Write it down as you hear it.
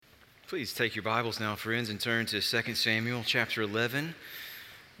Please take your Bibles now, friends, and turn to 2 Samuel chapter 11.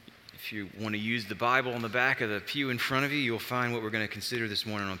 If you want to use the Bible on the back of the pew in front of you, you'll find what we're going to consider this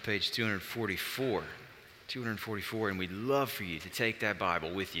morning on page 244. 244, and we'd love for you to take that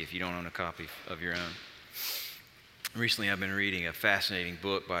Bible with you if you don't own a copy of your own. Recently, I've been reading a fascinating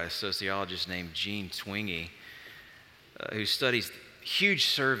book by a sociologist named Jean Twenge, who studies huge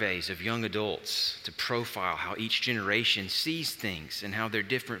surveys of young adults to profile how each generation sees things and how they're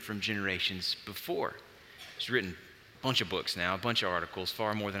different from generations before. She's written a bunch of books now, a bunch of articles,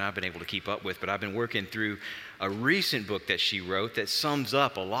 far more than I've been able to keep up with, but I've been working through a recent book that she wrote that sums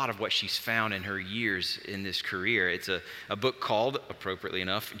up a lot of what she's found in her years in this career. It's a book called, appropriately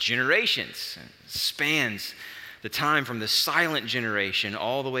enough, Generations. It spans the time from the silent generation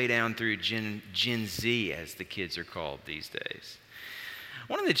all the way down through Gen Z, as the kids are called these days.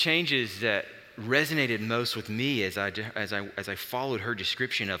 One of the changes that resonated most with me as I followed her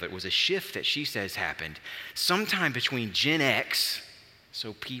description of it was a shift that she says happened sometime between Gen X,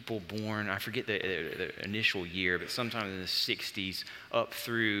 so people born, I forget the initial year, but sometime in the 60s up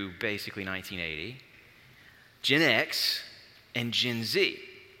through basically 1980, Gen X and Gen Z,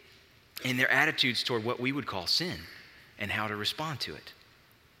 and their attitudes toward what we would call sin and how to respond to it.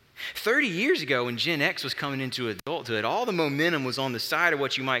 30 years ago, when Gen X was coming into adulthood, all the momentum was on the side of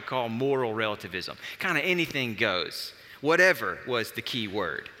what you might call moral relativism. Kind of anything goes. Whatever was the key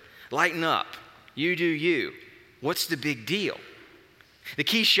word. Lighten up. You do you. What's the big deal? The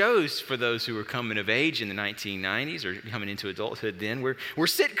key shows for those who were coming of age in the 1990s or coming into adulthood then were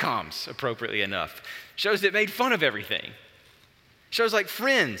sitcoms, appropriately enough. Shows that made fun of everything. Shows like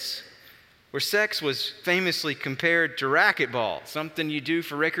Friends, where sex was famously compared to racquetball, something you do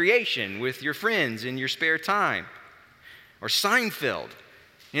for recreation with your friends in your spare time. Or Seinfeld,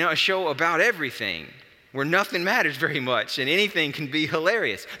 a show about everything, where nothing matters very much and anything can be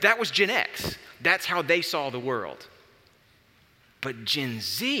hilarious. That was Gen X. That's how they saw the world. But Gen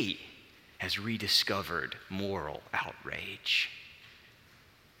Z has rediscovered moral outrage.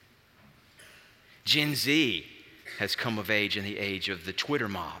 Gen Z has come of age in the age of the Twitter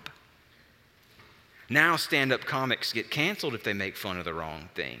mob. Now stand-up comics get canceled if they make fun of the wrong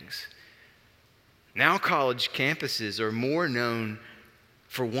things. Now college campuses are more known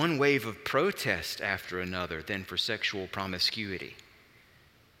for one wave of protest after another than for sexual promiscuity.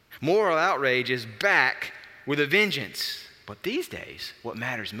 Moral outrage is back with a vengeance. But these days, what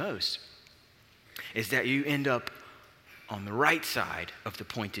matters most is that you end up on the right side of the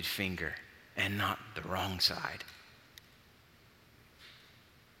pointed finger and not the wrong side.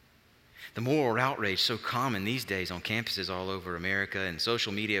 The moral outrage so common these days on campuses all over America and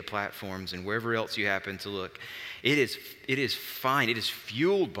social media platforms and wherever else you happen to look, it is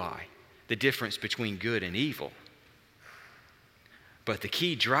fueled by the difference between good and evil. But the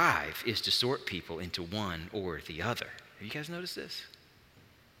key drive is to sort people into one or the other. Have you guys noticed this?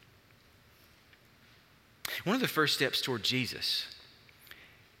 One of the first steps toward Jesus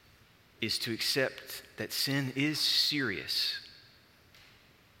is to accept that sin is serious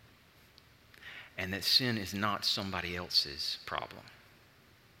and that sin is not somebody else's problem.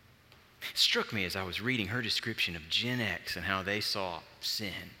 It struck me as I was reading her description of Gen X and how they saw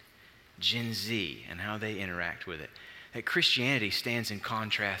sin, Gen Z and how they interact with it, that Christianity stands in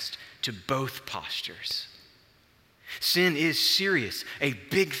contrast to both postures. Sin is serious, a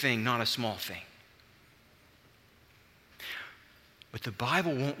big thing, not a small thing. But the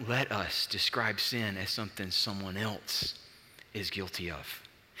Bible won't let us describe sin as something someone else is guilty of.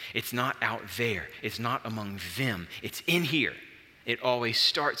 It's not out there. It's not among them. It's in here. It always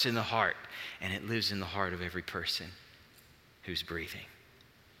starts in the heart, and it lives in the heart of every person who's breathing.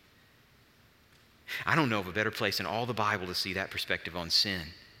 I don't know of a better place in all the Bible to see that perspective on sin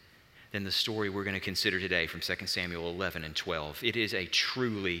than the story we're going to consider today from 2 Samuel 11 and 12. It is a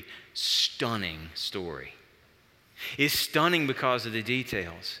truly stunning story. It's stunning because of the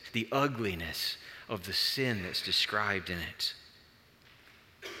details, the ugliness of the sin that's described in it.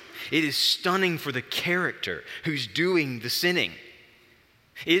 It is stunning for the character who's doing the sinning.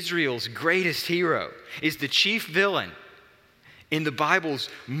 Israel's greatest hero is the chief villain in the Bible's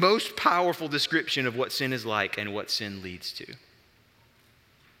most powerful description of what sin is like and what sin leads to.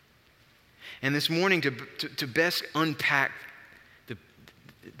 And this morning, to best unpack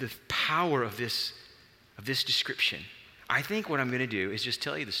the power of this description, I think what I'm going to do is just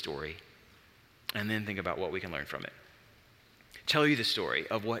tell you the story and then think about what we can learn from it. Tell you the story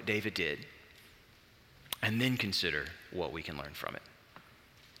of what David did and then consider what we can learn from it.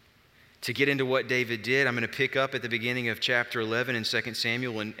 To get into what David did, I'm going to pick up at the beginning of chapter 11 in 2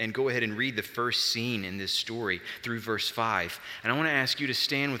 Samuel and go ahead and read the first scene in this story through verse 5. And I want to ask you to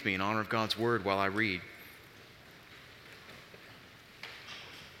stand with me in honor of God's word while I read.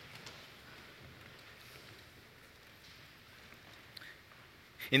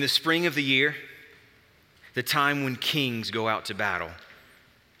 In the spring of the year, the time when kings go out to battle,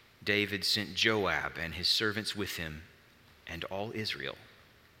 David sent Joab and his servants with him and all Israel.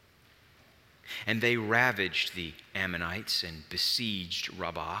 And they ravaged the Ammonites and besieged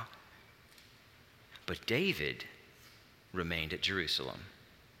Rabbah. But David remained at Jerusalem.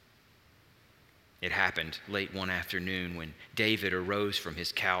 It happened late one afternoon when David arose from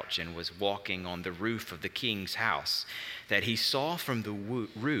his couch and was walking on the roof of the king's house that he saw from the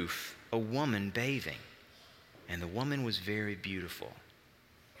roof a woman bathing, and the woman was very beautiful.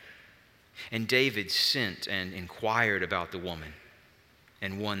 And David sent and inquired about the woman,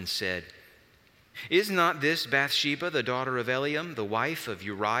 and one said, "Is not this Bathsheba, the daughter of Eliam, the wife of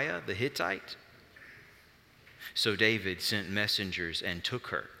Uriah the Hittite?" So David sent messengers and took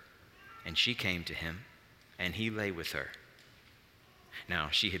her, and she came to him, and he lay with her. Now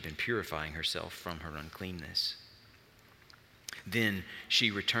she had been purifying herself from her uncleanness. Then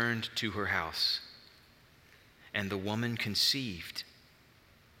she returned to her house, and the woman conceived,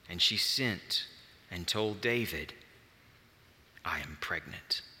 and she sent and told David, "I am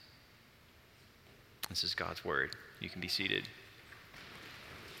pregnant." This is God's word. You can be seated.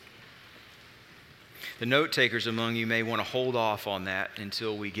 The note takers among you may want to hold off on that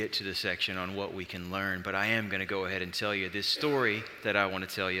until we get to the section on what we can learn, but I am going to go ahead and tell you this story that I want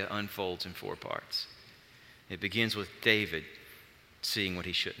to tell you unfolds in 4 parts. It begins with David seeing what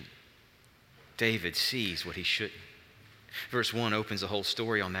he shouldn't. David sees what he shouldn't. Verse 1 opens the whole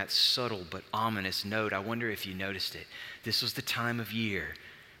story on that subtle but ominous note. I wonder if you noticed it. This was the time of year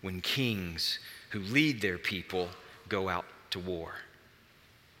when kings who lead their people go out to war.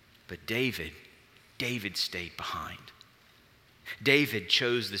 But David stayed behind. David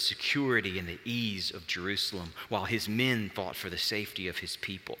chose the security and the ease of Jerusalem while his men fought for the safety of his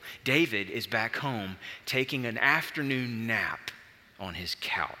people. David is back home taking an afternoon nap on his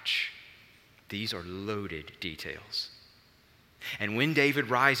couch. These are loaded details. And when David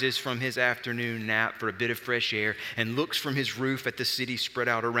rises from his afternoon nap for a bit of fresh air and looks from his roof at the city spread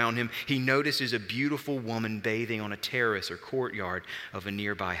out around him, he notices a beautiful woman bathing on a terrace or courtyard of a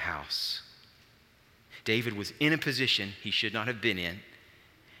nearby house. David was in a position he should not have been in,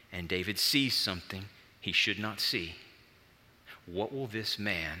 and David sees something he should not see. What will this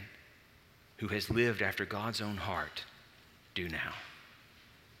man who has lived after God's own heart do now?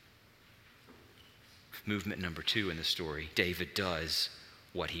 Movement number 2 in the story, David does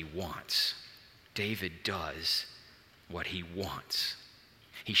what he wants. David does what he wants.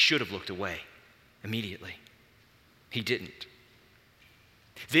 He should have looked away immediately. He didn't.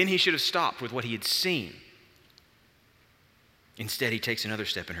 Then he should have stopped with what he had seen. Instead, he takes another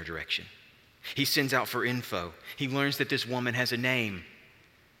step in her direction. He sends out for info. He learns that this woman has a name,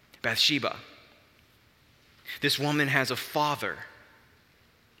 Bathsheba. This woman has a father,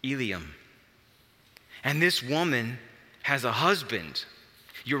 Eliam. And this woman has a husband,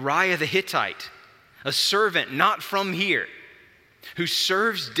 Uriah the Hittite, a servant not from here, who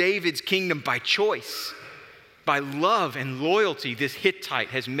serves David's kingdom by choice. By love and loyalty, this Hittite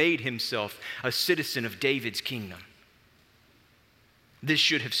has made himself a citizen of David's kingdom. This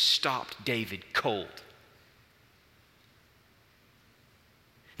should have stopped David cold.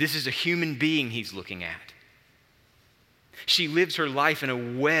 This is a human being he's looking at. She lives her life in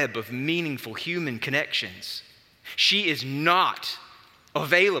a web of meaningful human connections. She is not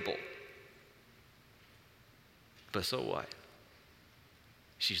available. But so what?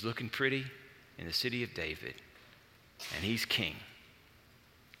 She's looking pretty in the city of David, and he's king.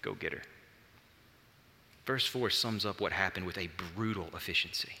 Go get her. Verse 4 sums up what happened with a brutal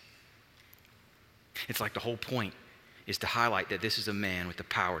efficiency. It's like the whole point is to highlight that this is a man with the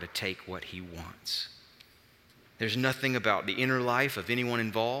power to take what he wants. There's nothing about the inner life of anyone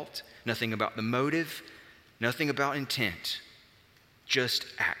involved, nothing about the motive, nothing about intent, just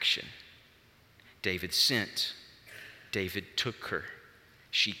action. David sent, David took her,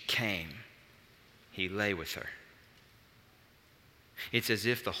 she came, he lay with her. It's as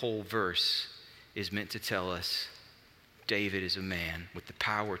if the whole verse is meant to tell us David is a man with the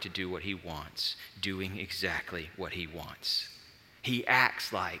power to do what he wants, doing exactly what he wants. He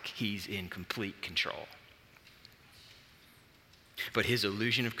acts like he's in complete control. But his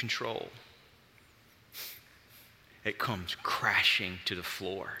illusion of control, it comes crashing to the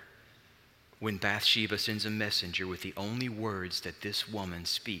floor when Bathsheba sends a messenger with the only words that this woman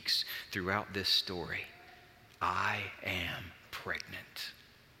speaks throughout this story: I am pregnant.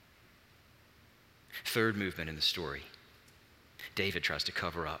 Third movement in the story, David tries to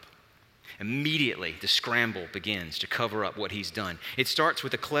cover up. Immediately, the scramble begins to cover up what he's done. It starts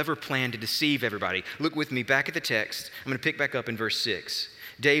with a clever plan to deceive everybody. Look with me back at the text. I'm going to pick back up in verse 6.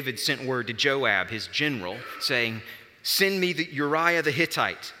 David sent word to Joab, his general, saying, "Send me Uriah the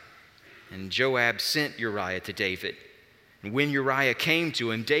Hittite." And Joab sent Uriah to David. And when Uriah came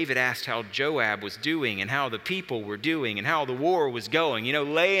to him, David asked how Joab was doing and how the people were doing and how the war was going,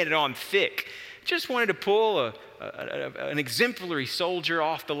 laying it on thick. Just wanted to pull an exemplary soldier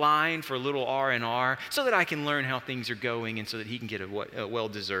off the line for a little R&R so that I can learn how things are going and so that he can get a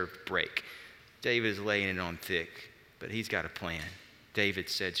well-deserved break. David is laying it on thick, but he's got a plan. David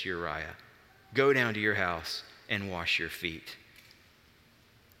said to Uriah, "Go down to your house and wash your feet."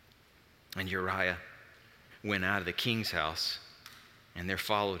 And Uriah went out of the king's house, and there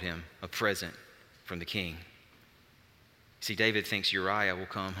followed him a present from the king. See, David thinks Uriah will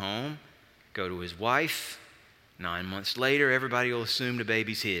come home, go to his wife. 9 months later, everybody will assume the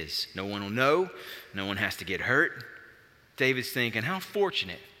baby's his. No one will know. No one has to get hurt. David's thinking how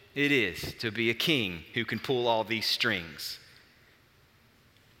fortunate it is to be a king who can pull all these strings.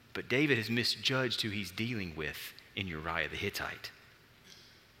 But David has misjudged who he's dealing with in Uriah the Hittite.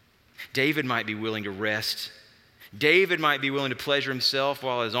 David might be willing to rest. David might be willing to pleasure himself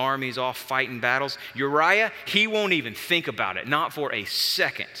while his army's off fighting battles. Uriah, he won't even think about it, not for a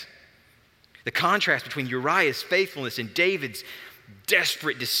second. The contrast between Uriah's faithfulness and David's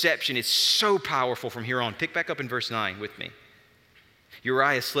desperate deception is so powerful from here on. Pick back up in verse 9 with me.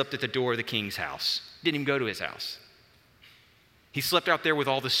 Uriah slept at the door of the king's house. Didn't even go to his house. He slept out there with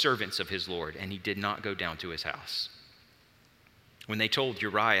all the servants of his lord, and he did not go down to his house. When they told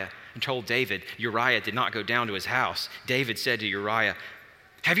David, Uriah did not go down to his house, David said to Uriah,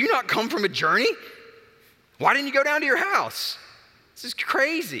 "Have you not come from a journey? Why didn't you go down to your house? This is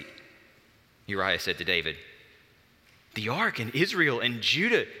crazy." Uriah said to David, "The ark and Israel and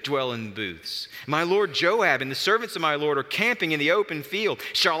Judah dwell in booths. My lord Joab and the servants of my lord are camping in the open field.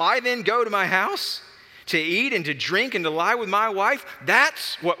 Shall I then go to my house to eat and to drink and to lie with my wife?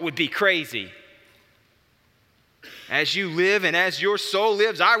 That's what would be crazy. As you live and as your soul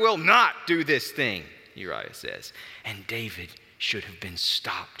lives, I will not do this thing," Uriah says. And David should have been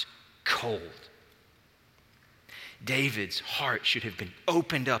stopped cold. David's heart should have been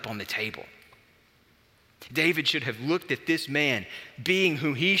opened up on the table. David should have looked at this man being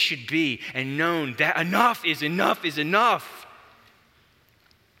who he should be and known that enough is enough is enough.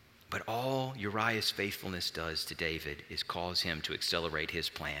 But all Uriah's faithfulness does to David is cause him to accelerate his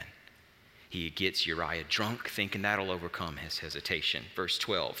plan. He gets Uriah drunk, thinking that'll overcome his hesitation. Verse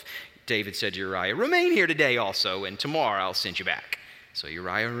 12, David said to Uriah, "Remain here today also, and tomorrow I'll send you back." So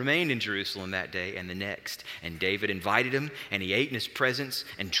Uriah remained in Jerusalem that day and the next. And David invited him, and he ate in his presence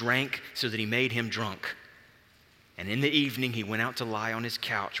and drank so that he made him drunk. And in the evening he went out to lie on his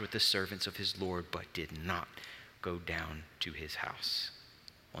couch with the servants of his Lord, but did not go down to his house.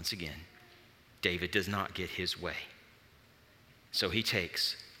 Once again, David does not get his way. So he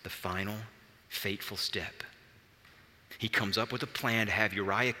takes the final fateful step. He comes up with a plan to have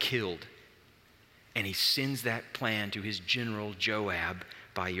Uriah killed, and he sends that plan to his general Joab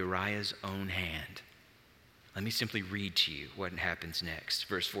by Uriah's own hand. Let me simply read to you what happens next.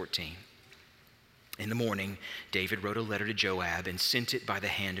 Verse 14. In the morning, David wrote a letter to Joab and sent it by the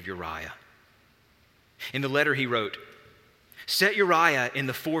hand of Uriah. In the letter he wrote, "Set Uriah in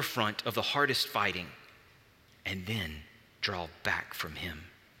the forefront of the hardest fighting, and then draw back from him,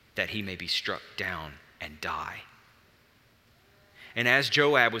 that he may be struck down and die." And as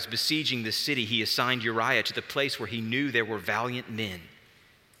Joab was besieging the city, he assigned Uriah to the place where he knew there were valiant men.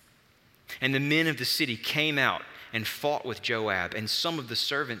 And the men of the city came out and fought with Joab, and some of the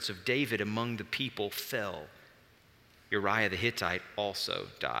servants of David among the people fell. Uriah the Hittite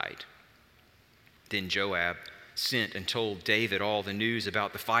also died. Then Joab sent and told David all the news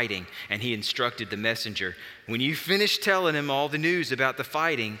about the fighting, and he instructed the messenger, "When you finish telling him all the news about the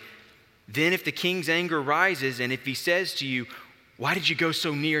fighting, then if the king's anger rises, and if he says to you, 'Why did you go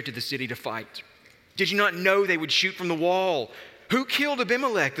so near to the city to fight? Did you not know they would shoot from the wall? Who killed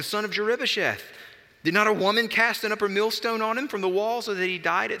Abimelech, the son of Jerubbesheth? Did not a woman cast an upper millstone on him from the wall so that he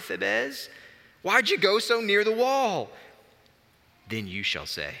died at Thebez? Why'd you go so near the wall?' Then you shall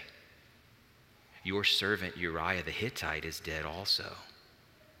say, 'Your servant Uriah the Hittite is dead also.'"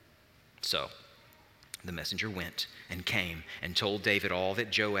 So the messenger went and came and told David all that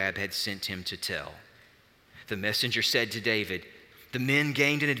Joab had sent him to tell. The messenger said to David, The men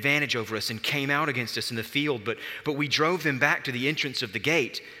gained an advantage over us and came out against us in the field, but we drove them back to the entrance of the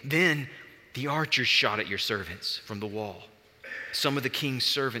gate. Then the archers shot at your servants from the wall. Some of the king's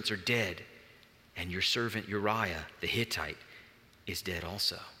servants are dead, and your servant Uriah the Hittite is dead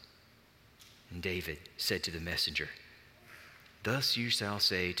also." And David said to the messenger, "Thus you shall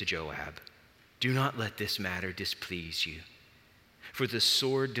say to Joab, 'Do not let this matter displease you, for the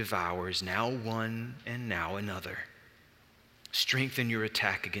sword devours now one and now another. Strengthen your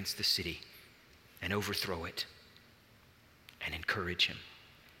attack against the city and overthrow it, and encourage him.'"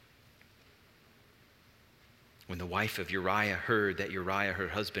 When the wife of Uriah heard that Uriah, her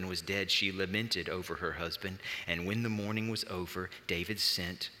husband, was dead, she lamented over her husband. And when the mourning was over, David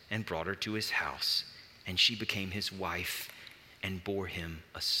sent and brought her to his house, and she became his wife and bore him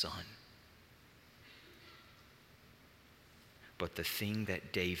a son. But the thing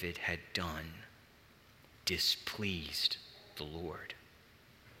that David had done displeased the Lord.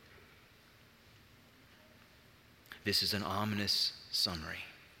 This is an ominous summary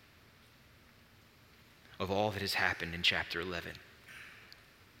of all that has happened in chapter 11.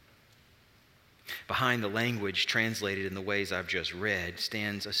 Behind the language translated in the ways I've just read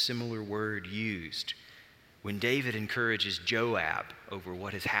stands a similar word used when David encourages Joab over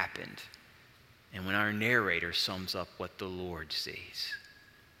what has happened, and when our narrator sums up what the Lord sees.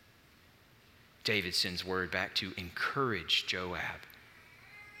 David sends word back to encourage Joab.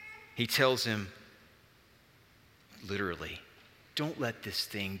 He tells him, literally, "Don't let this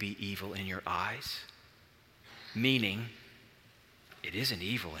thing be evil in your eyes." Meaning, it isn't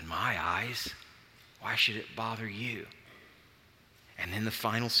evil in my eyes. Why should it bother you? And then the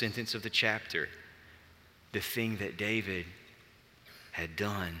final sentence of the chapter, the thing that David had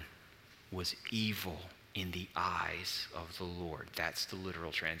done was evil in the eyes of the Lord. That's the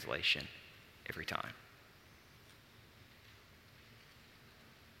literal translation every time.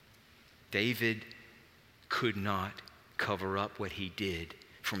 David could not cover up what he did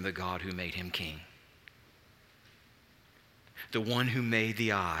from the God who made him king. The one who made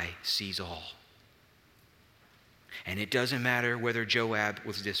the eye sees all. And it doesn't matter whether Joab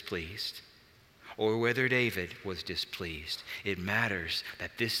was displeased or whether David was displeased. It matters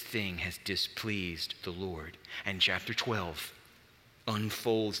that this thing has displeased the Lord. And chapter 12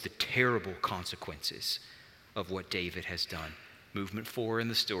 unfolds the terrible consequences of what David has done. Movement 4 in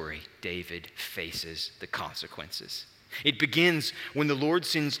the story, David faces the consequences. It begins when the Lord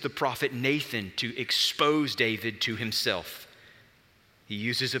sends the prophet Nathan to expose David to himself. He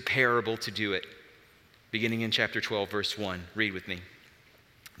uses a parable to do it. Beginning in chapter 12, verse 1. Read with me.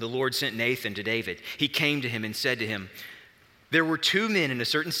 "The Lord sent Nathan to David. He came to him and said to him, 'There were two men in a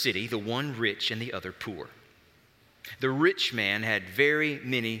certain city, the one rich and the other poor. The rich man had very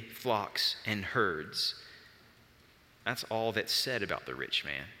many flocks and herds.'" That's all that's said about the rich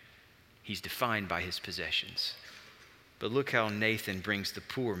man. He's defined by his possessions. But look how Nathan brings the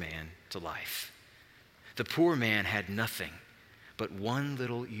poor man to life. "The poor man had nothing but one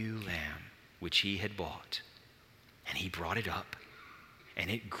little ewe lamb, which he had bought. And he brought it up, and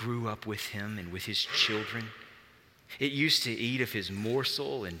it grew up with him and with his children. It used to eat of his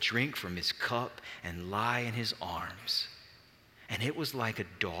morsel and drink from his cup and lie in his arms. And it was like a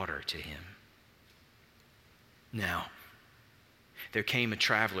daughter to him. Now, there came a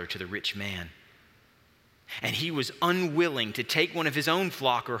traveler to the rich man, and he was unwilling to take one of his own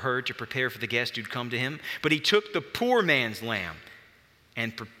flock or herd to prepare for the guest who'd come to him, but he took the poor man's lamb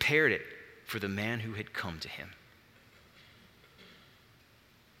and prepared it for the man who had come to him."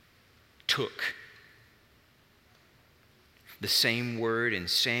 Took. The same word in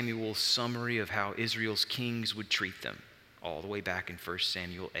Samuel's summary of how Israel's kings would treat them, all the way back in 1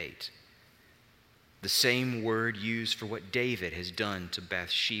 Samuel 8. The same word used for what David has done to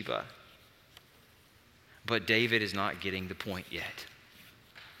Bathsheba. But David is not getting the point yet.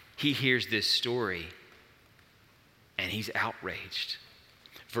 He hears this story and he's outraged.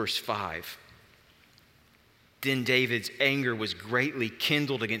 Verse 5. "Then David's anger was greatly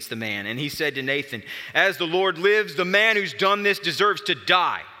kindled against the man, and he said to Nathan, 'As the Lord lives, the man who's done this deserves to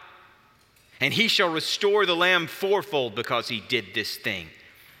die. And he shall restore the lamb fourfold because he did this thing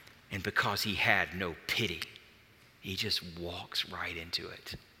and because he had no pity.'" He just walks right into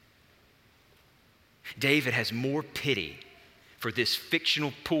it. David has more pity for this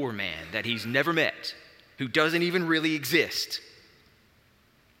fictional poor man that he's never met, who doesn't even really exist,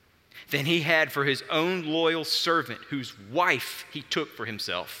 than he had for his own loyal servant whose wife he took for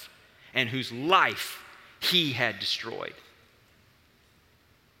himself and whose life he had destroyed.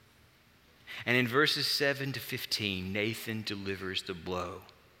 And in verses 7 to 15, Nathan delivers the blow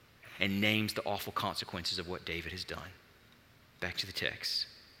and names the awful consequences of what David has done. Back to the text.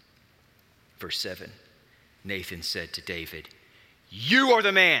 Verse 7. Nathan said to David, "You are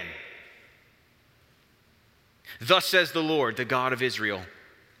the man. Thus says the Lord, the God of Israel,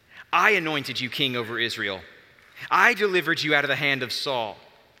 I anointed you king over Israel. I delivered you out of the hand of Saul.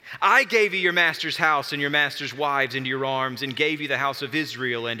 I gave you your master's house and your master's wives into your arms and gave you the house of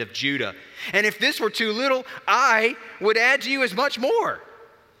Israel and of Judah. And if this were too little, I would add to you as much more.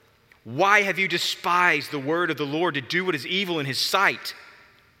 Why have you despised the word of the Lord to do what is evil in his sight?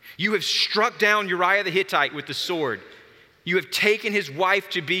 You have struck down Uriah the Hittite with the sword. You have taken his wife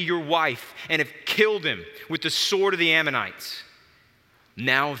to be your wife and have killed him with the sword of the Ammonites.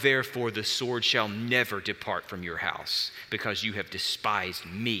 Now, therefore, the sword shall never depart from your house, because you have despised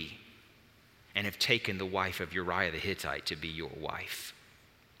me and have taken the wife of Uriah the Hittite to be your wife.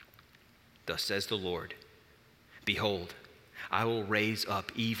 Thus says the Lord, behold, I will raise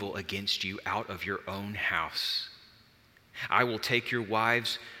up evil against you out of your own house. I will take your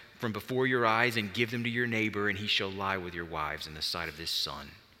wives from before your eyes and give them to your neighbor, and he shall lie with your wives in the sight of this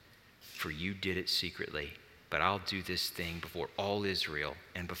sun. For you did it secretly, but I'll do this thing before all Israel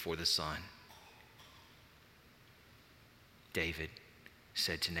and before the sun." David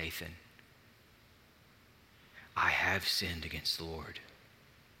said to Nathan, "I have sinned against the Lord."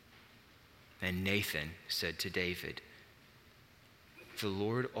 And Nathan said to David, "The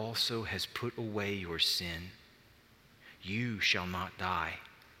Lord also has put away your sin. You shall not die.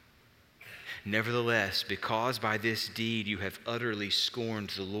 Nevertheless, because by this deed you have utterly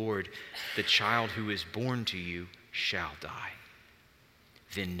scorned the Lord, the child who is born to you shall die."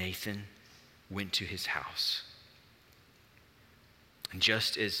 Then Nathan went to his house. And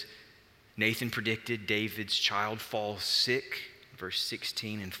just as Nathan predicted, David's child falls sick, verse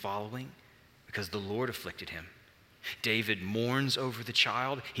 16 and following, because the Lord afflicted him. David mourns over the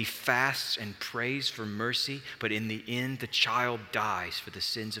child. He fasts and prays for mercy, but in the end, the child dies for the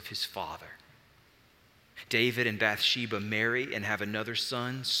sins of his father. David and Bathsheba marry and have another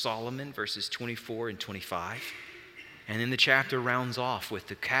son, Solomon, verses 24 and 25. And then the chapter rounds off with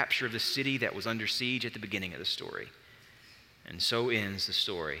the capture of the city that was under siege at the beginning of the story. And so ends the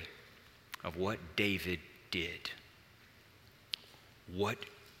story of what David did. What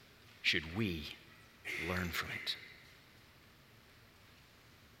should we learn from it?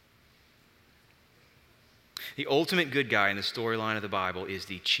 The ultimate good guy in the storyline of the Bible is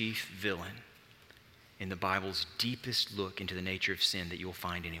the chief villain in the Bible's deepest look into the nature of sin that you'll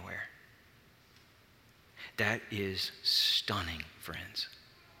find anywhere. That is stunning, friends,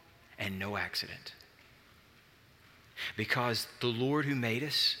 and no accident. Because the Lord who made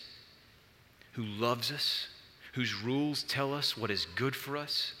us, who loves us, whose rules tell us what is good for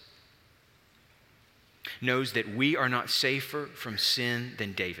us, knows that we are not safer from sin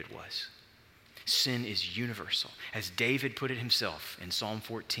than David was. Sin is universal. As David put it himself in Psalm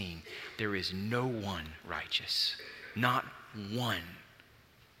 14, there is no one righteous, not one.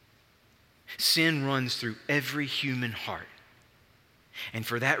 Sin runs through every human heart. And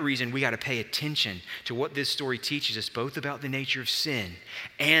for that reason, we got to pay attention to what this story teaches us, both about the nature of sin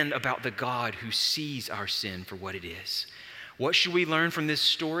and about the God who sees our sin for what it is. What should we learn from this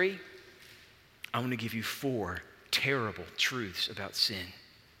story? I want to give you 4 terrible truths about sin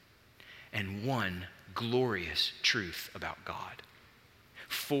and 1 glorious truth about God.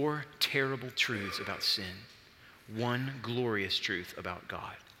 4 terrible truths about sin, 1 glorious truth about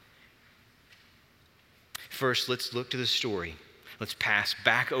God. First, let's look to the story. Let's pass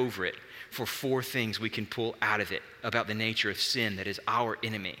back over it for 4 things we can pull out of it about the nature of sin that is our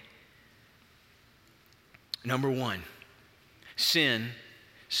enemy. Number 1, sin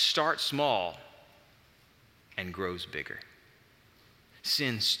starts small and grows bigger.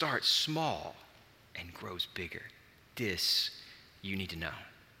 Sin starts small and grows bigger. This you need to know.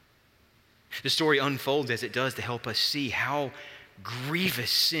 The story unfolds as it does to help us see how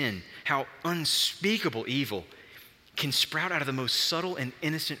grievous sin, how unspeakable evil can sprout out of the most subtle and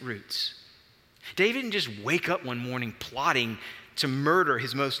innocent roots. David didn't just wake up one morning plotting to murder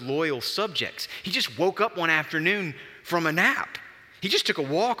his most loyal subjects. He just woke up one afternoon from a nap. He just took a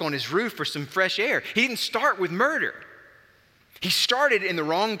walk on his roof for some fresh air. He didn't start with murder. He started in the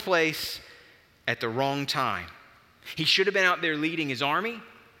wrong place at the wrong time. He should have been out there leading his army.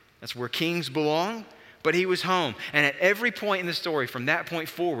 That's where kings belong. But he was home. And at every point in the story, from that point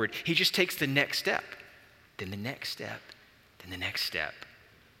forward, he just takes the next step, then the next step, then the next step.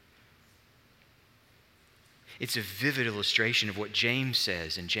 It's a vivid illustration of what James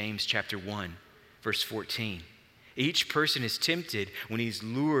says in James chapter 1, verse 14. Each person is tempted when he's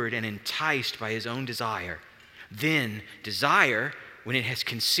lured and enticed by his own desire. Then desire, when it has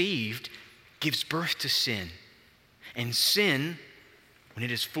conceived, gives birth to sin. And sin, when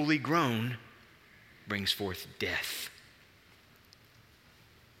it is fully grown, brings forth death.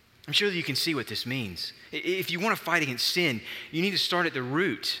 I'm sure that you can see what this means. If you want to fight against sin, you need to start at the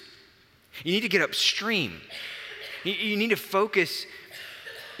root. You need to get upstream. You need to focus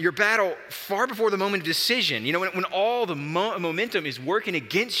your battle far before the moment of decision. You know, when all the momentum is working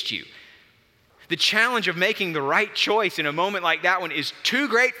against you. The challenge of making the right choice in a moment like that one is too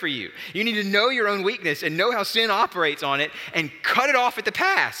great for you. You need to know your own weakness and know how sin operates on it and cut it off at the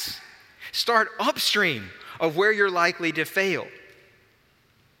pass. Start upstream of where you're likely to fail.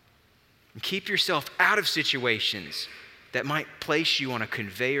 And keep yourself out of situations that might place you on a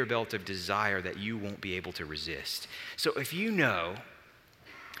conveyor belt of desire that you won't be able to resist. So if you know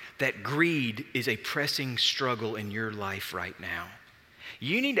that greed is a pressing struggle in your life right now,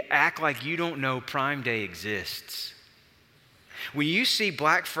 you need to act like you don't know Prime Day exists. When you see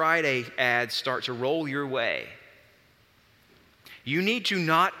Black Friday ads start to roll your way, you need to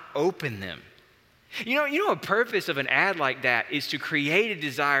not open them. You know a purpose of an ad like that is to create a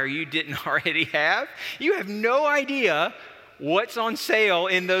desire you didn't already have. You have no idea what's on sale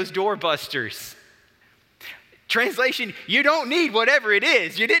in those doorbusters. Translation, you don't need whatever it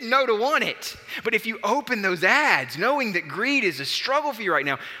is. You didn't know to want it. But if you open those ads, knowing that greed is a struggle for you right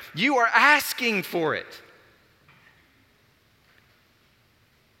now, you are asking for it.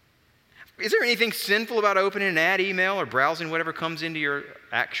 Is there anything sinful about opening an ad email or browsing whatever comes into your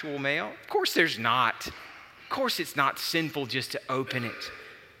actual mail? Of course there's not. Of course it's not sinful just to open it.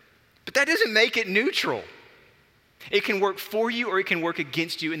 But that doesn't make it neutral. It can work for you or it can work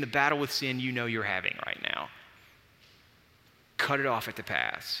against you in the battle with sin you know you're having right now. Cut it off at the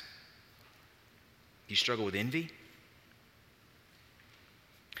pass. You struggle with envy?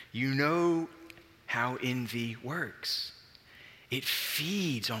 You know how envy works. It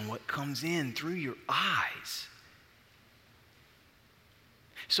feeds on what comes in through your eyes.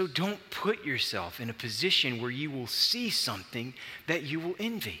 So don't put yourself in a position where you will see something that you will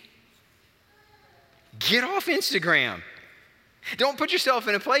envy. Get off Instagram. Don't put yourself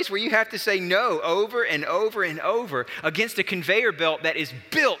in a place where you have to say no over and over and over against a conveyor belt that is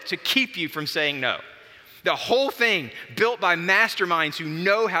built to keep you from saying no. The whole thing built by masterminds who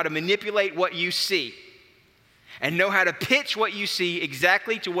know how to manipulate what you see and know how to pitch what you see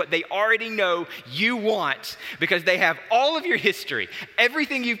exactly to what they already know you want because they have all of your history,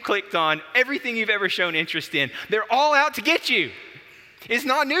 everything you've clicked on, everything you've ever shown interest in. They're all out to get you. It's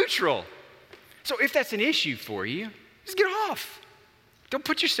not neutral. So if that's an issue for you, just get off. Don't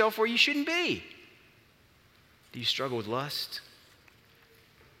put yourself where you shouldn't be. Do you struggle with lust?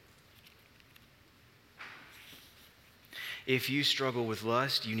 If you struggle with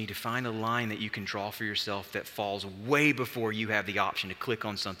lust, you need to find a line that you can draw for yourself that falls way before you have the option to click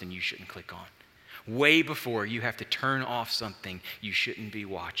on something you shouldn't click on. Way before you have to turn off something you shouldn't be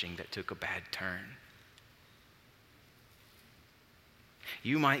watching that took a bad turn.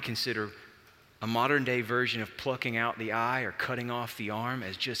 You might consider a modern day version of plucking out the eye or cutting off the arm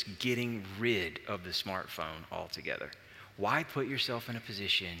as just getting rid of the smartphone altogether. Why put yourself in a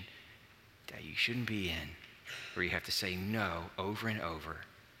position that you shouldn't be in where you have to say no over and over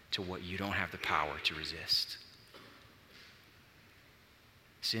to what you don't have the power to resist?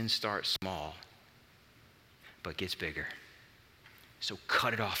 Sin starts small, but gets bigger. So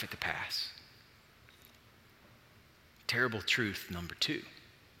cut it off at the pass. Terrible truth number 2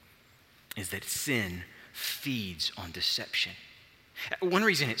 is that sin feeds on deception. One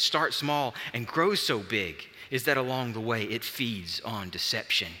reason it starts small and grows so big is that along the way it feeds on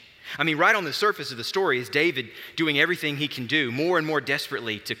deception. I mean, right on the surface of the story is David doing everything he can do more and more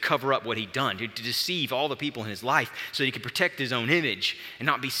desperately to cover up what he'd done, to deceive all the people in his life so that he could protect his own image and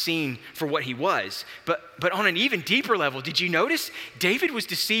not be seen for what he was. But on an even deeper level, did you notice David was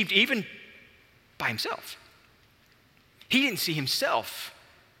deceived even by himself? He didn't see himself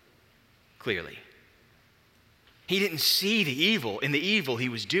clearly. He didn't see the evil in the evil he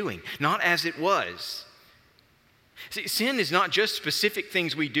was doing, not as it was. See, sin is not just specific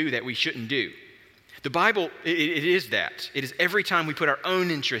things we do that we shouldn't do. The Bible, it is that. It is every time we put our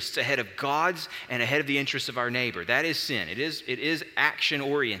own interests ahead of God's and ahead of the interests of our neighbor. That is sin. It is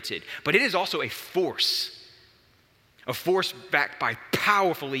action-oriented. But it is also a force backed by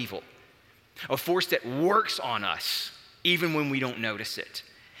powerful evil, a force that works on us even when we don't notice it.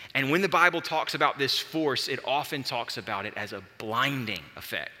 And when the Bible talks about this force, it often talks about it as a blinding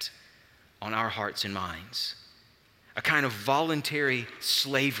effect on our hearts and minds, a kind of voluntary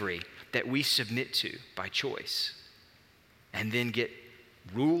slavery that we submit to by choice and then get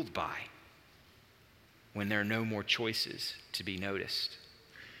ruled by when there are no more choices to be noticed.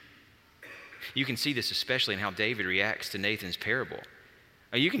 You can see this especially in how David reacts to Nathan's parable.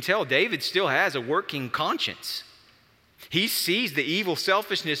 You can tell David still has a working conscience. He sees the evil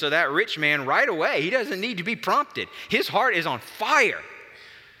selfishness of that rich man right away. He doesn't need to be prompted. His heart is on fire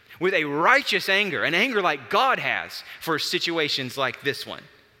with a righteous anger, an anger like God has for situations like this one.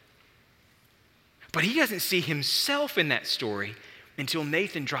 But he doesn't see himself in that story until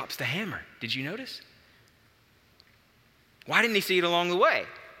Nathan drops the hammer. Did you notice? Why didn't he see it along the way?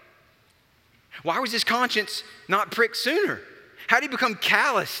 Why was his conscience not pricked sooner? How did he become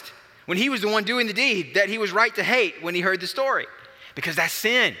calloused when he was the one doing the deed that he was right to hate when he heard the story? Because that's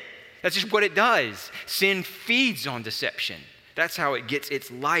sin. That's just what it does. Sin feeds on deception. That's how it gets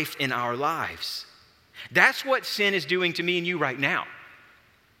its life in our lives. That's what sin is doing to me and you right now.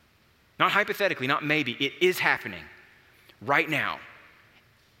 Not hypothetically, not maybe. It is happening right now.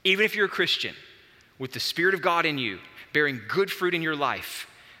 Even if you're a Christian, with the Spirit of God in you, bearing good fruit in your life,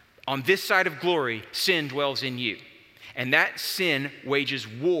 on this side of glory, sin dwells in you. And that sin wages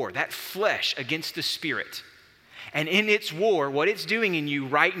war, that flesh against the Spirit. And in its war, what it's doing in you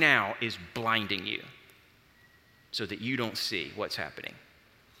right now is blinding you so that you don't see what's happening.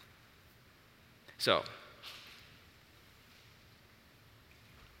 So,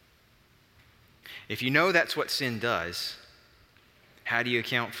 if you know that's what sin does, how do you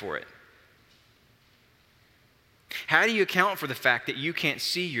account for it? How do you account for the fact that you can't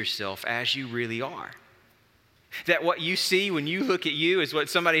see yourself as you really are? That what you see when you look at you is what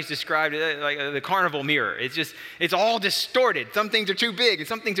somebody's described like the carnival mirror. It's all distorted. Some things are too big and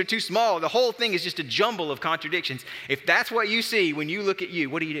some things are too small. The whole thing is just a jumble of contradictions. If that's what you see when you look at you,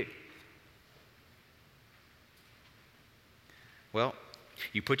 what do? Well,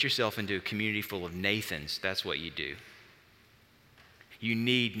 you put yourself into a community full of Nathans. That's what you do. You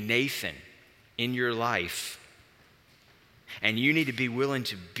need Nathan in your life. And you need to be willing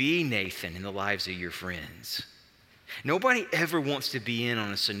to be Nathan in the lives of your friends. Nobody ever wants to be in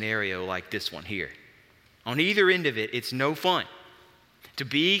on a scenario like this one here. On either end of it, it's no fun to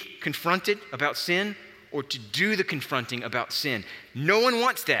be confronted about sin or to do the confronting about sin. No one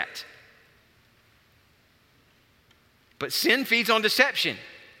wants that. But sin feeds on deception.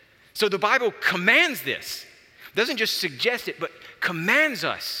 So the Bible commands this. It doesn't just suggest it, but commands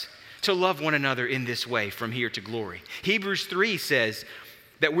us to love one another in this way from here to glory. Hebrews 3 says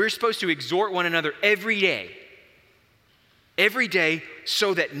that we're supposed to exhort one another every day,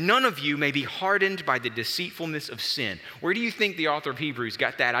 so that none of you may be hardened by the deceitfulness of sin. Where do you think the author of Hebrews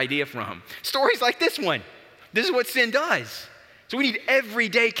got that idea from? Stories like this one. This is what sin does. So we need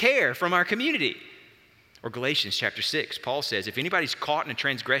everyday care from our community. Or Galatians chapter 6, Paul says, if anybody's caught in a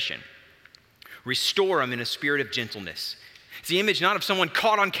transgression, restore them in a spirit of gentleness. It's the image not of someone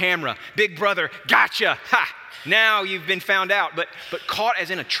caught on camera, big brother, gotcha, ha, now you've been found out, but caught as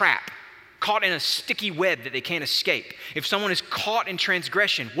in a trap, caught in a sticky web that they can't escape. If someone is caught in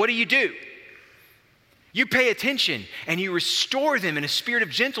transgression, what do? You pay attention and you restore them in a spirit of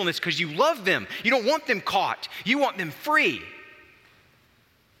gentleness because you love them. You don't want them caught. You want them free.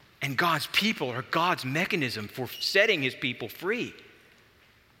 And God's people are God's mechanism for setting his people free.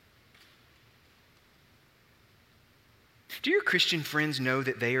 Do your Christian friends know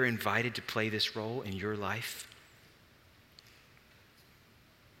that they are invited to play this role in your life?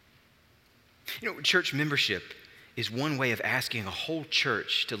 You know, church membership is one way of asking a whole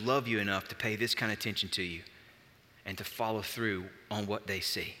church to love you enough to pay this kind of attention to you and to follow through on what they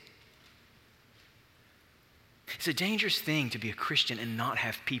see. It's a dangerous thing to be a Christian and not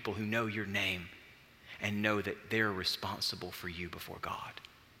have people who know your name and know that they're responsible for you before God.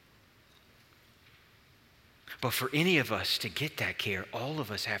 But for any of us to get that care, all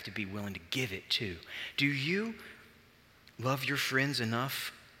of us have to be willing to give it too. Do you love your friends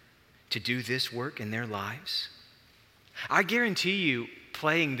enough to do this work in their lives? I guarantee you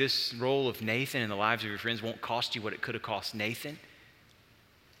playing this role of Nathan in the lives of your friends won't cost you what it could have cost Nathan,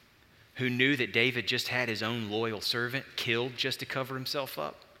 who knew that David just had his own loyal servant killed just to cover himself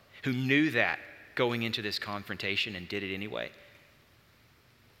up, who knew that going into this confrontation and did it anyway.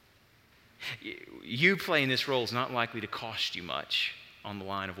 You playing this role is not likely to cost you much on the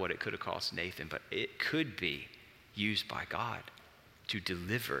line of what it could have cost Nathan, but it could be used by God to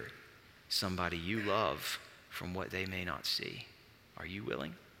deliver somebody you love from what they may not see. Are you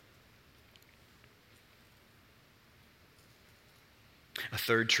willing? A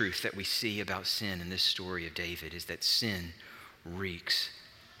third truth that we see about sin in this story of David is that sin wreaks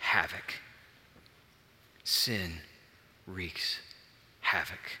havoc. Sin wreaks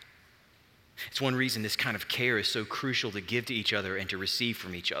havoc. It's one reason this kind of care is so crucial to give to each other and to receive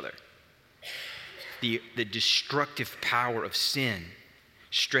from each other. The destructive power of sin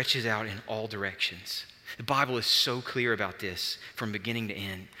stretches out in all directions. The Bible is so clear about this from beginning to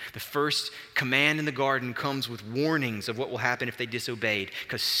end. The first command in the garden comes with warnings of what will happen if they disobeyed,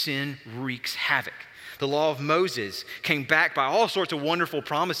 because sin wreaks havoc. The law of Moses came back by all sorts of wonderful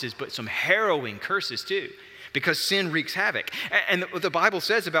promises, but some harrowing curses too, because sin wreaks havoc. And what the Bible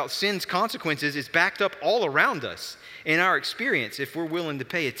says about sin's consequences is backed up all around us in our experience if we're willing to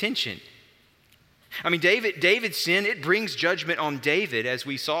pay attention. I mean, David's sin, it brings judgment on David, as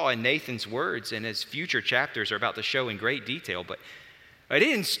we saw in Nathan's words and as future chapters are about to show in great detail. But it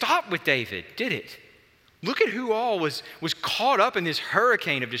didn't stop with David, did it? Look at who all was caught up in this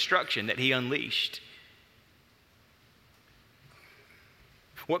hurricane of destruction that he unleashed.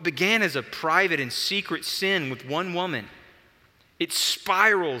 What began as a private and secret sin with one woman, it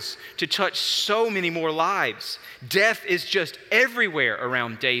spirals to touch so many more lives. Death is just everywhere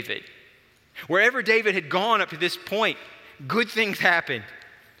around David. Wherever David had gone up to this point, good things happened.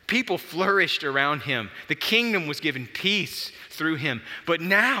 People flourished around him. The kingdom was given peace through him. But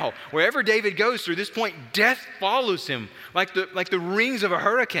now, wherever David goes through this point, death follows him like the rings of a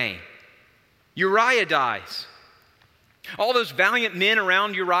hurricane. Uriah dies. All those valiant men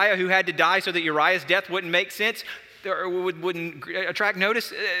around Uriah who had to die so that Uriah's death wouldn't make sense, or wouldn't attract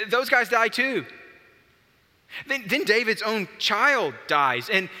notice, those guys die too. Then David's own child dies,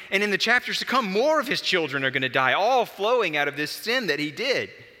 and in the chapters to come, more of his children are going to die, all flowing out of this sin that he did.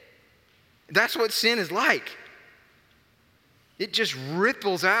 That's what sin is like. It just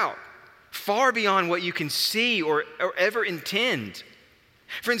ripples out far beyond what you can see or ever intend.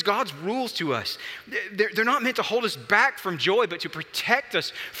 Friends, God's rules to us, they're not meant to hold us back from joy, but to protect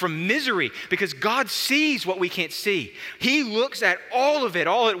us from misery, because God sees what we can't see. He looks at all of it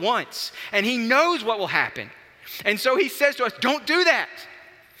all at once, and he knows what will happen. And so he says to us, don't do that.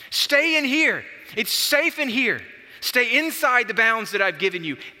 Stay in here. It's safe in here. Stay inside the bounds that I've given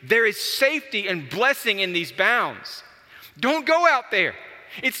you. There is safety and blessing in these bounds. Don't go out there.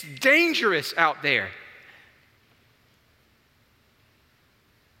 It's dangerous out there.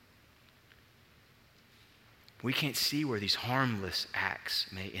 We can't see where these harmless acts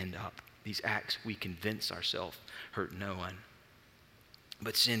may end up. These acts we convince ourselves hurt no one.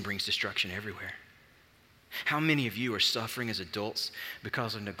 But sin brings destruction everywhere. How many of you are suffering as adults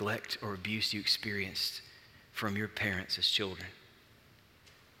because of neglect or abuse you experienced from your parents as children?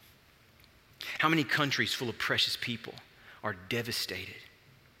 How many countries full of precious people are devastated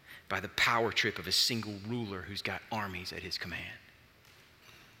by the power trip of a single ruler who's got armies at his command?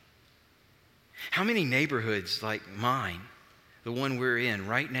 How many neighborhoods like mine, the one we're in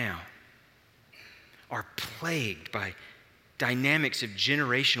right now, are plagued by dynamics of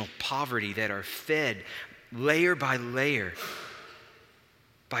generational poverty that are fed layer by layer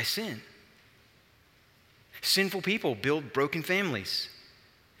by sin? Sinful people build broken families.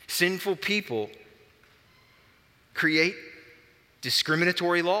 Sinful people create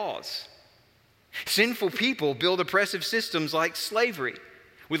discriminatory laws. Sinful people build oppressive systems like slavery,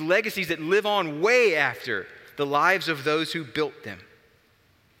 with legacies that live on way after the lives of those who built them.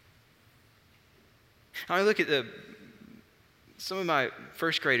 I look at some of my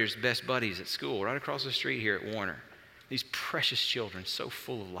first graders' best buddies at school, right across the street here at Warner. These precious children, so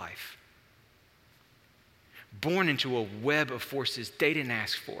full of life. Born into a web of forces they didn't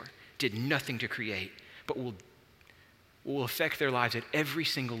ask for, did nothing to create, but will affect their lives at every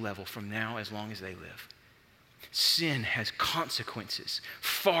single level from now as long as they live. Sin has consequences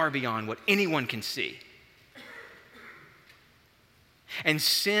far beyond what anyone can see. And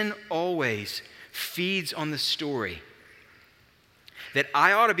sin always feeds on the story that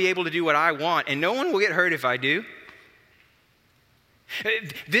I ought to be able to do what I want, and no one will get hurt if I do.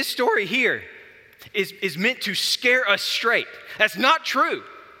 This story here is meant to scare us straight. That's not true.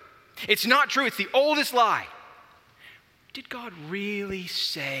 It's not true. It's the oldest lie. Did God really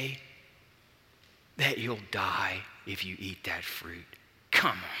say that you'll die if you eat that fruit?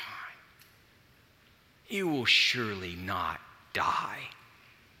 Come on. You will surely not die.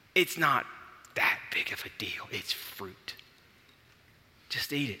 It's not that big of a deal. It's fruit.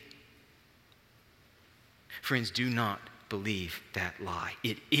 Just eat it. Friends, do not believe that lie.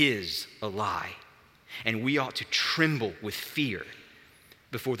 It is a lie. And we ought to tremble with fear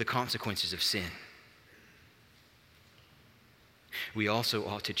before the consequences of sin. We also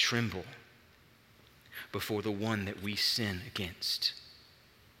ought to tremble before the one that we sin against.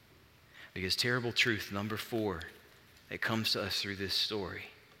 Because terrible truth number 4 that comes to us through this story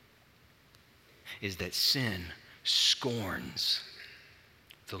is that sin scorns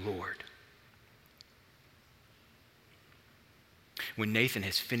the Lord. When Nathan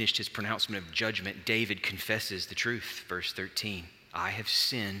has finished his pronouncement of judgment, David confesses the truth, verse 13. I have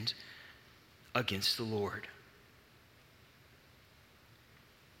sinned against the Lord.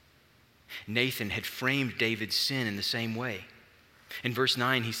 Nathan had framed David's sin in the same way. In verse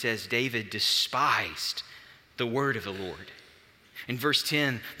 9, he says, David despised the word of the Lord. In verse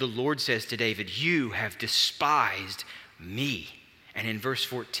 10, the Lord says to David, you have despised me. And in verse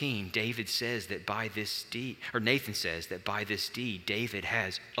 14, Nathan says that by this deed, David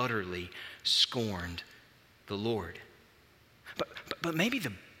has utterly scorned the Lord. But maybe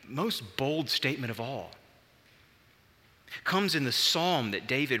the most bold statement of all comes in the psalm that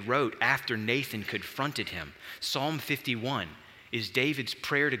David wrote after Nathan confronted him. Psalm 51 is David's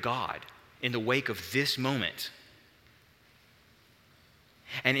prayer to God in the wake of this moment.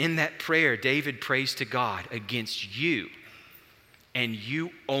 And in that prayer, David prays to God, against you and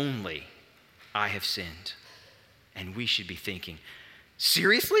you only I have sinned. And we should be thinking,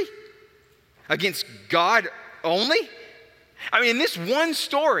 seriously? Against God only? I mean, in this one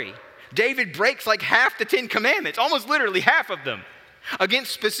story, David breaks like half the 10 Commandments, almost literally half of them,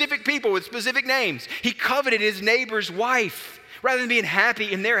 against specific people with specific names. He coveted his neighbor's wife rather than being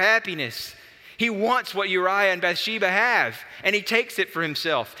happy in their happiness. He wants what Uriah and Bathsheba have, and he takes it for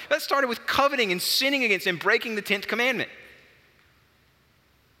himself. That started with coveting and sinning against and breaking the 10th commandment.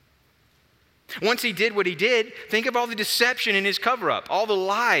 Once he did what he did, think of all the deception in his cover-up, all the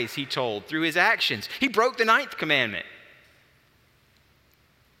lies he told through his actions. He broke the 9th commandment.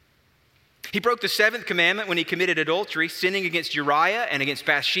 He broke the 7th commandment when he committed adultery, sinning against Uriah and against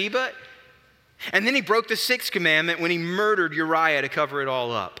Bathsheba. And then he broke the 6th commandment when he murdered Uriah to cover it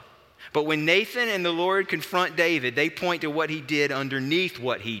all up. But when Nathan and the Lord confront David, they point to what he did underneath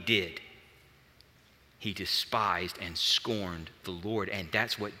what he did. He despised and scorned the Lord, and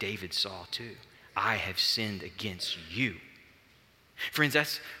that's what David saw too. I have sinned against you. Friends,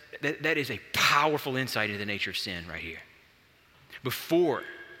 that is a powerful insight into the nature of sin right here. Before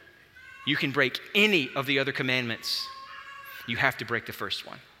you can break any of the other commandments, you have to break the first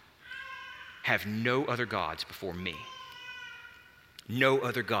one. Have no other gods before me. No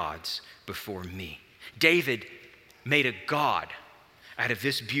other gods before me. David made a god out of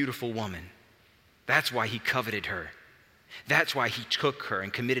this beautiful woman. That's why he coveted her. That's why he took her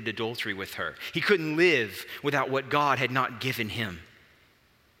and committed adultery with her. He couldn't live without what God had not given him.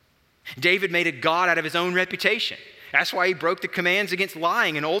 David made a god out of his own reputation. That's why he broke the commands against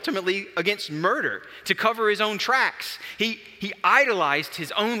lying and ultimately against murder to cover his own tracks. He idolized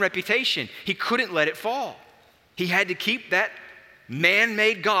his own reputation. He couldn't let it fall. He had to keep that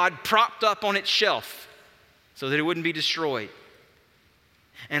man-made God propped up on its shelf so that it wouldn't be destroyed.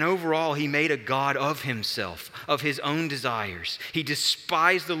 And overall, he made a god of himself, of his own desires. He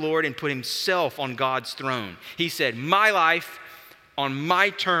despised the Lord and put himself on God's throne. He said, my life on my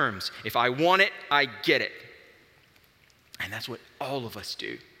terms. If I want it, I get it. And that's what all of us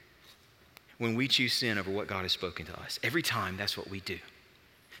do when we choose sin over what God has spoken to us. Every time, that's what we do.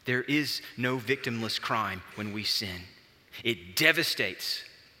 There is no victimless crime when we sin. It devastates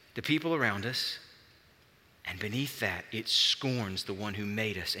the people around us, and beneath that, it scorns the one who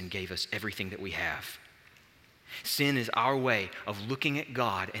made us and gave us everything that we have. Sin is our way of looking at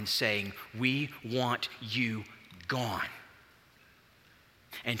God and saying, we want you gone.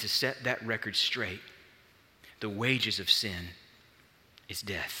 And to set that record straight, the wages of sin is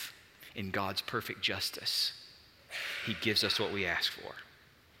death. In God's perfect justice, he gives us what we ask for.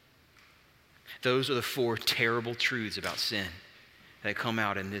 Those are the 4 terrible truths about sin that come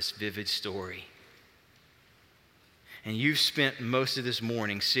out in this vivid story. And you've spent most of this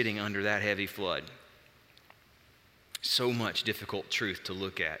morning sitting under that heavy flood. So much difficult truth to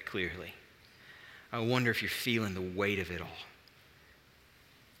look at clearly. I wonder if you're feeling the weight of it all.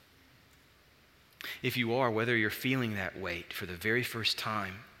 If you are, whether you're feeling that weight for the very first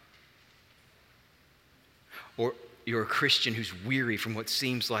time, or you're a Christian who's weary from what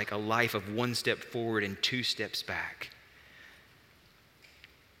seems like a life of 1 step forward and 2 steps back.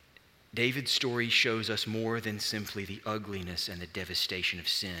 David's story shows us more than simply the ugliness and the devastation of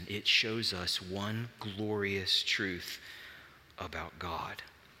sin. It shows us one glorious truth about God.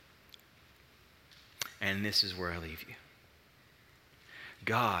 And this is where I leave you.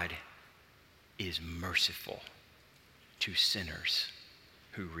 God is merciful to sinners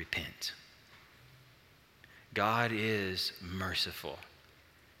who repent. God is merciful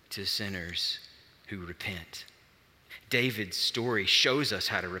to sinners who repent. David's story shows us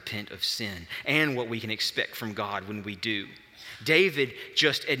how to repent of sin and what we can expect from God when we do. David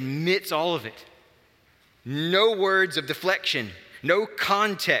just admits all of it. No words of deflection, no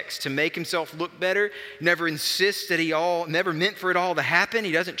context to make himself look better, never insists that never meant for it all to happen.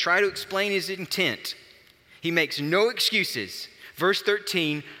 He doesn't try to explain his intent. He makes no excuses Verse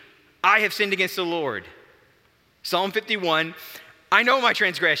 13, I have sinned against the Lord. Psalm 51, I know my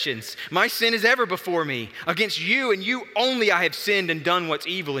transgressions. My sin is ever before me. Against you and you only I have sinned and done what's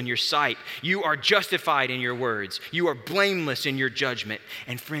evil in your sight. You are justified in your words. You are blameless in your judgment.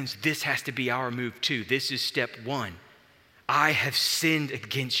 And friends, this has to be our move too. This is step one. I have sinned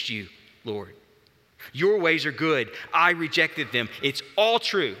against you, Lord. Your ways are good. I rejected them. It's all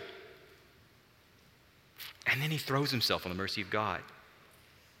true. And then he throws himself on the mercy of God.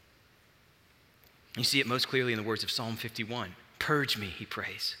 You see it most clearly in the words of Psalm 51. Purge me, he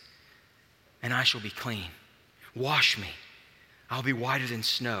prays, and I shall be clean. Wash me, I'll be whiter than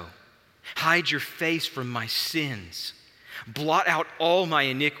snow. Hide your face from my sins. Blot out all my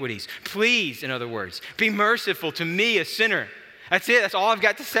iniquities. Please, in other words, be merciful to me, a sinner. That's it. That's all I've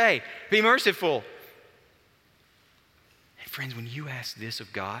got to say. Be merciful. And friends, when you ask this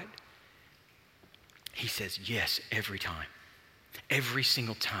of God, he says yes every time. Every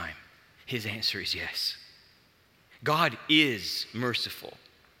single time, his answer is yes. God is merciful.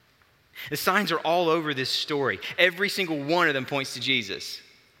 The signs are all over this story. Every single one of them points to Jesus.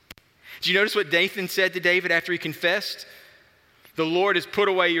 Did you notice what Nathan said to David after he confessed? The Lord has put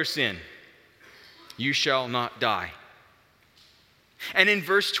away your sin. You shall not die. And in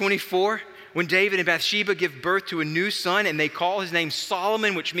verse 24, when David and Bathsheba give birth to a new son and they call his name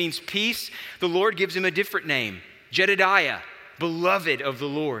Solomon, which means peace, the Lord gives him a different name, Jedediah, beloved of the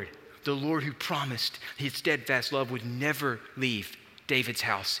Lord who promised his steadfast love would never leave David's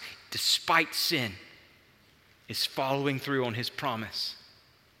house, despite sin, is following through on his promise.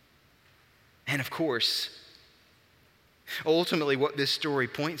 And of course, ultimately what this story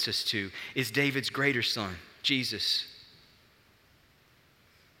points us to is David's greater son, Jesus.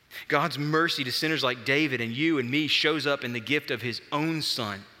 God's mercy to sinners like David and you and me shows up in the gift of his own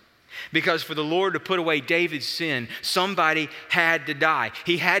son. Because for the Lord to put away David's sin, somebody had to die.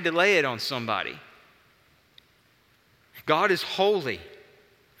 He had to lay it on somebody. God is holy.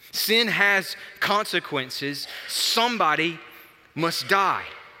 Sin has consequences. Somebody must die.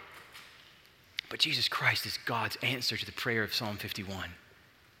 But Jesus Christ is God's answer to the prayer of Psalm 51.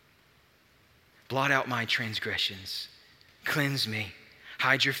 Blot out my transgressions. Cleanse me.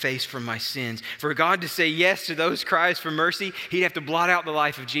 Hide your face from my sins. For God to say yes to those cries for mercy, he'd have to blot out the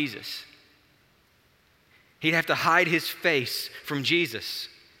life of Jesus. He'd have to hide his face from Jesus.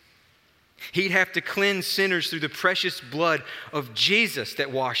 He'd have to cleanse sinners through the precious blood of Jesus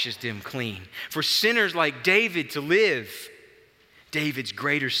that washes them clean. For sinners like David to live, David's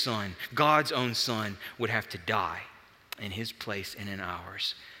greater son, God's own son, would have to die in his place and in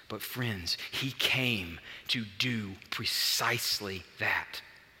ours. But friends, he came to do precisely that.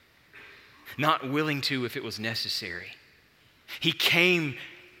 Not willing to if it was necessary. He came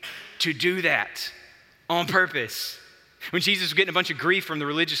to do that on purpose. When Jesus was getting a bunch of grief from the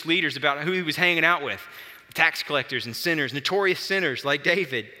religious leaders about who he was hanging out with, tax collectors and sinners, notorious sinners like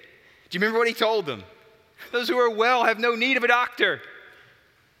David. Do you remember what he told them? Those who are well have no need of a doctor,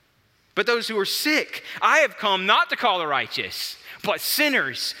 but those who are sick. I have come not to call the righteous, but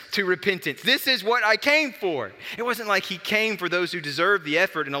sinners to repentance. This is what I came for. It wasn't like he came for those who deserved the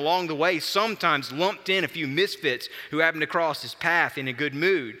effort and along the way sometimes lumped in a few misfits who happened to cross his path in a good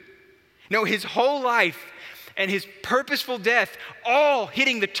mood. No, his whole life and his purposeful death all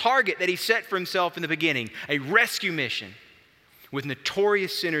hitting the target that he set for himself in the beginning, a rescue mission with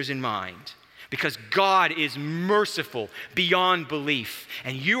notorious sinners in mind. Because God is merciful beyond belief.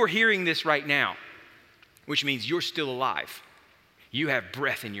 And you are hearing this right now, which means you're still alive. You have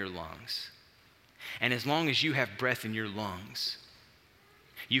breath in your lungs. And as long as you have breath in your lungs,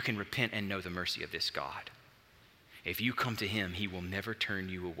 you can repent and know the mercy of this God. If you come to him, he will never turn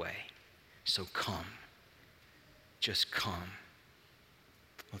you away. So come. Just come.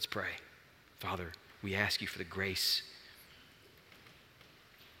 Let's pray. Father, we ask you for the grace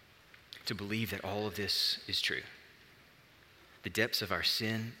to believe that all of this is true. The depths of our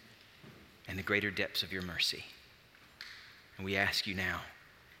sin and the greater depths of your mercy. And we ask you now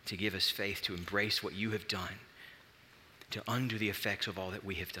to give us faith to embrace what you have done, to undo the effects of all that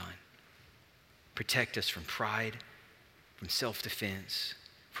we have done. Protect us from pride, from self-defense,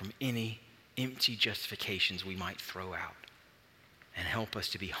 from any empty justifications we might throw out. And help us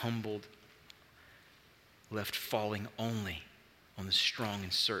to be humbled, left falling only on the strong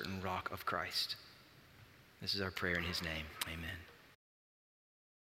and certain rock of Christ. This is our prayer in his name. Amen.